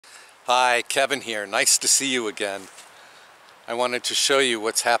Hi, Kevin here. Nice to see you again. I wanted to show you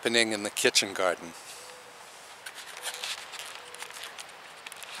what's happening in the kitchen garden.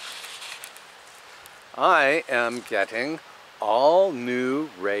 I am getting all new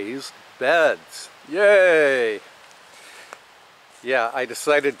raised beds. Yay! Yeah, I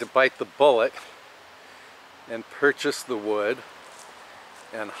decided to bite the bullet and purchase the wood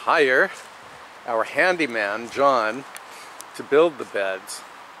and hire our handyman, John, to build the beds.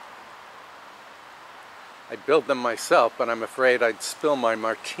 I built them myself, but I'm afraid I'd spill my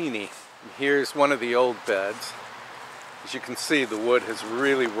martini. And here's one of the old beds. As you can see, the wood has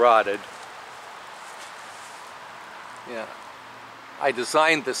really rotted. Yeah, I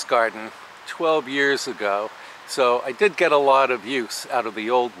designed this garden 12 years ago, so I did get a lot of use out of the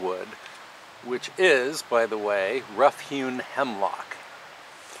old wood, which is, by the way, rough-hewn hemlock.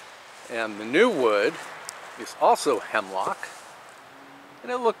 And the new wood is also hemlock,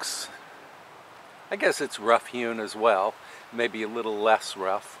 and it looks, I guess it's rough-hewn as well, maybe a little less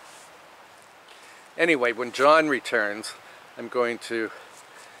rough. Anyway, when John returns, I'm going to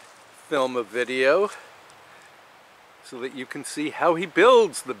film a video so that you can see how he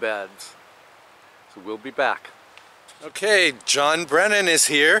builds the beds. So we'll be back. Okay, John Brennan is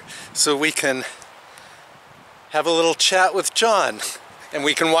here, so we can have a little chat with John, and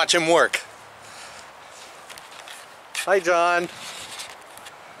we can watch him work. Hi, John.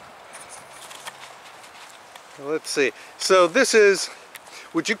 Let's see. So this is,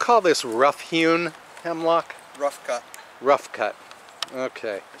 would you call this rough-hewn hemlock? Rough cut. Rough cut.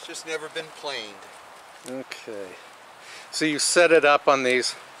 Okay. It's just never been planed. Okay. So you set it up on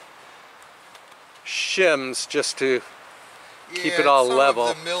these shims just to keep it all level.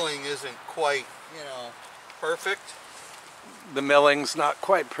 The milling isn't quite, perfect. The milling's not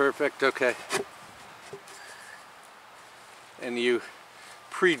quite perfect, okay. And you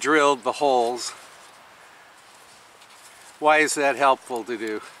pre-drilled the holes. Why is that helpful to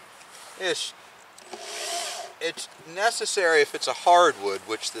do? It's necessary if it's a hardwood,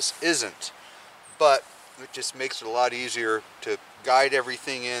 which this isn't, but it just makes it a lot easier to guide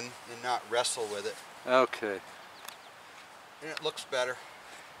everything in and not wrestle with it. Okay. And it looks better.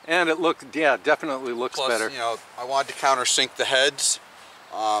 And it definitely looks better. Plus, I wanted to countersink the heads.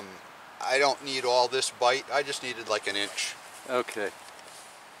 I don't need all this bite. I just needed like an inch. Okay.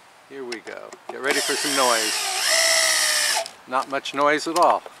 Here we go. Get ready for some noise. Not much noise at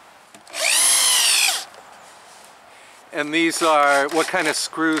all. And these are, what kind of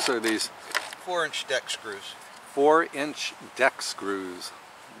screws are these? 4-inch deck screws. 4-inch deck screws.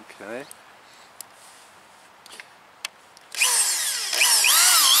 Okay.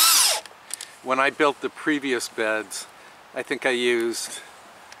 When I built the previous beds, I think I used,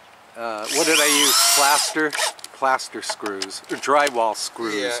 what did I use? Plaster screws, or drywall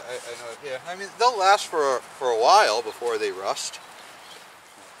screws. Yeah, I know. Yeah, I mean, they'll last for a while before they rust.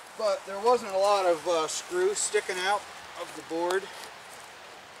 But there wasn't a lot of screws sticking out of the board.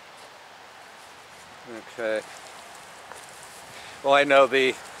 Okay. Well, I know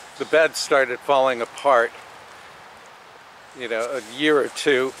the bed started falling apart, a year or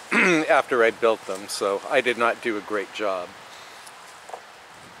two after I built them, so I did not do a great job.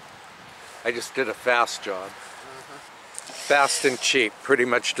 I just did a fast job. Fast and cheap pretty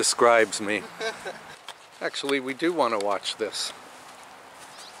much describes me. Actually, we do want to watch this.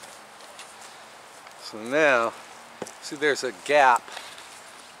 So now, see, there's a gap.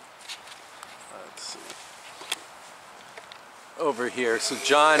 Let's see. Over here. So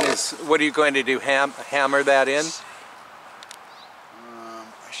John is, what are you going to do? Hammer that in?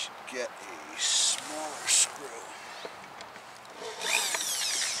 I should get a smaller screw.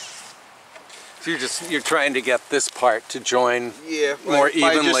 So you're trying to get this part to join more by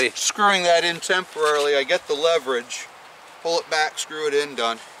evenly. Just screwing that in temporarily, I get the leverage, pull it back, screw it in,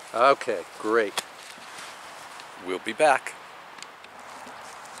 done. Okay, great. We'll be back.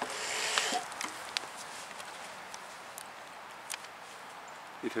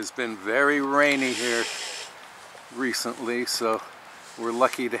 It has been very rainy here recently, so we're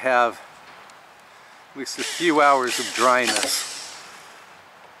lucky to have at least a few hours of dryness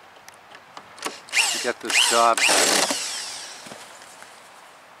to get this job done.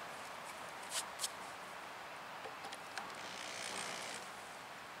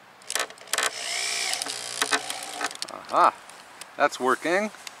 Aha, that's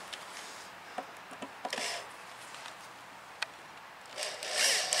working.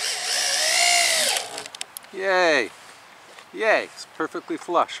 Yay! Yay, it's perfectly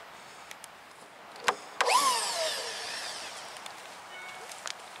flush.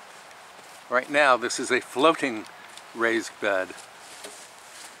 Right now, this is a floating raised bed.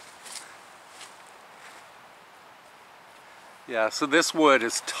 Yeah, so this wood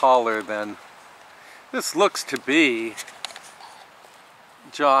is taller than, this looks to be,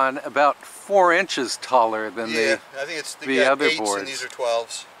 John, about 4 inches taller than I think it's the other 8s boards. and these are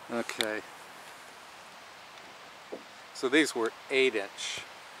 12s. Okay. So these were 8-inch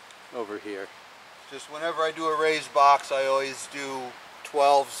over here. Just whenever I do a raised box, I always do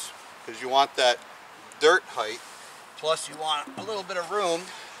 12s because you want that dirt height. Plus you want a little bit of room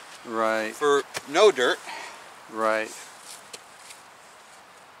Right. for no dirt. Right.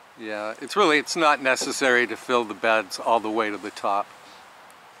 Yeah, it's not necessary to fill the beds all the way to the top.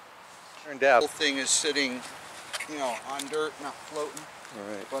 Turned The out. whole thing is sitting, you know, on dirt, not floating.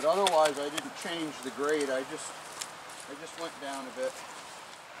 All right. But otherwise, I didn't change the grade. I just went down a bit.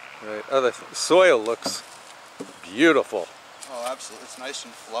 Right. Oh, the soil looks beautiful. Oh, absolutely. It's nice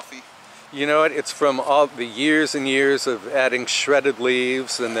and fluffy. You know what? It's from all the years and years of adding shredded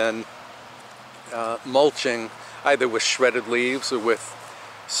leaves and then mulching either with shredded leaves or with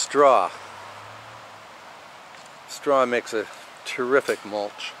straw. Straw makes a terrific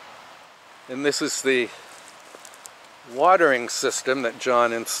mulch. And this is the watering system that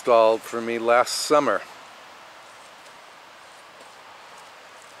John installed for me last summer.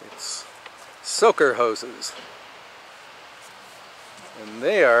 It's soaker hoses. And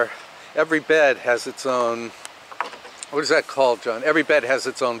they are, every bed has its own, what is that called, John? Every bed has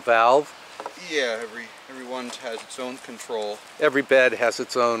its own valve. Yeah, everyone has its own control. Every bed has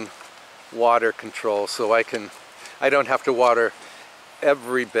its own water control, so I don't have to water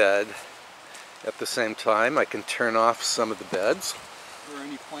every bed at the same time. I can turn off some of the beds. For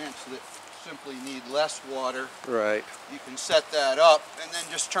any plants that simply need less water, Right. you can set that up and then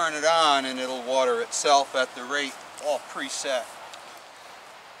just turn it on and it'll water itself at the rate all preset.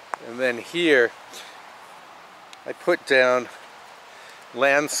 And then here, I put down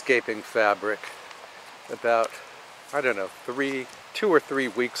landscaping fabric about, I don't know, 2 or 3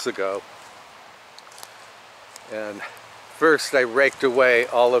 weeks ago. And first I raked away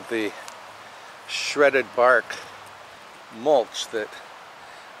all of the shredded bark mulch that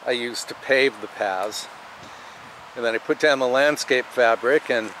I used to pave the paths. And then I put down the landscape fabric,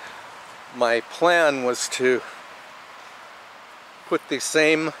 and my plan was to put the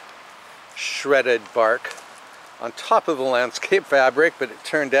same shredded bark on top of the landscape fabric, but it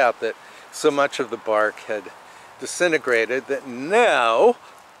turned out that so much of the bark had disintegrated that now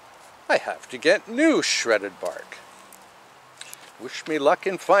I have to get new shredded bark. Wish me luck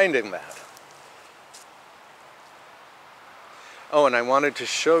in finding that. Oh, and I wanted to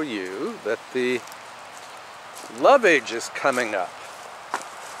show you that the lovage is coming up.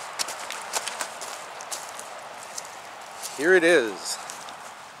 Here it is.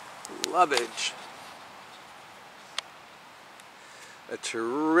 Lovage. A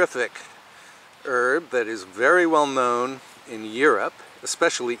terrific herb that is very well known in Europe,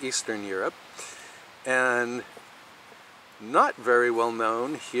 especially Eastern Europe, and not very well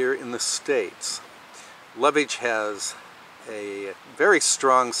known here in the States. Lovage has a very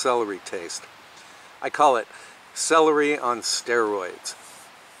strong celery taste. I call it celery on steroids.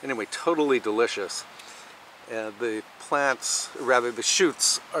 Anyway, totally delicious. The plants, rather the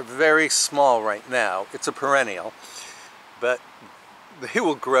shoots, are very small right now. It's a perennial, but they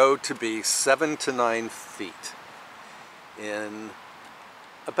will grow to be 7 to 9 feet in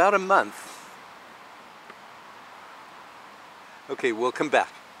about a month. Okay, we'll come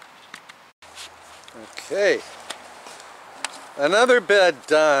back. Okay, another bed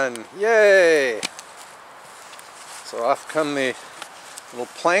done. Yay! So off come the little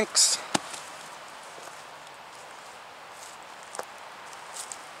planks.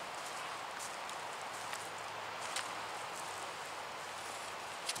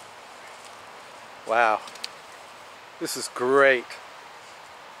 Wow, this is great.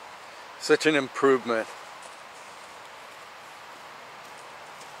 Such an improvement.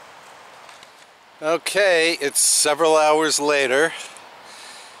 Okay, it's several hours later,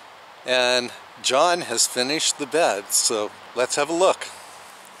 and John has finished the bed, so let's have a look.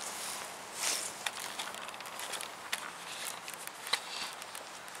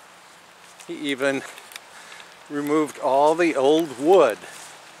 He even removed all the old wood.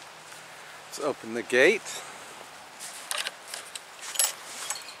 Let's open the gate.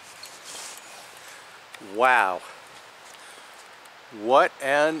 Wow. What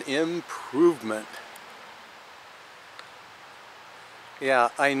an improvement. Yeah,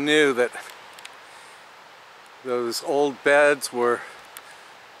 I knew that those old beds were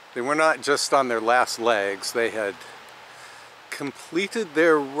not just on their last legs, they had completed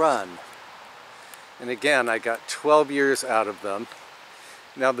their run. And again, I got 12 years out of them.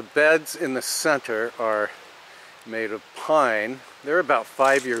 Now the beds in the center are made of pine. They're about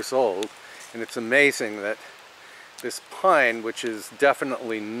 5 years old, and it's amazing that this pine, which is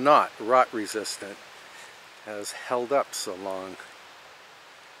definitely not rot resistant, has held up so long.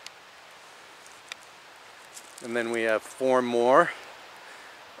 And then we have 4 more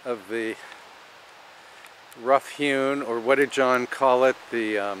of the rough-hewn, or what did John call it?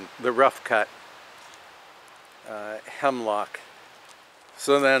 The rough-cut hemlock.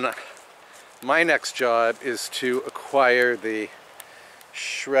 So then my next job is to acquire the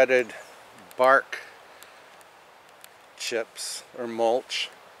shredded bark chips or mulch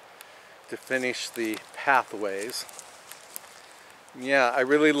to finish the pathways. Yeah, I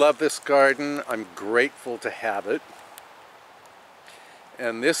really love this garden. I'm grateful to have it.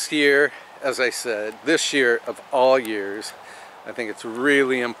 And this year, as I said, this year of all years, I think it's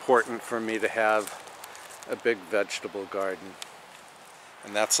really important for me to have a big vegetable garden.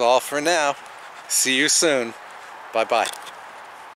 And that's all for now. See you soon. Bye-bye.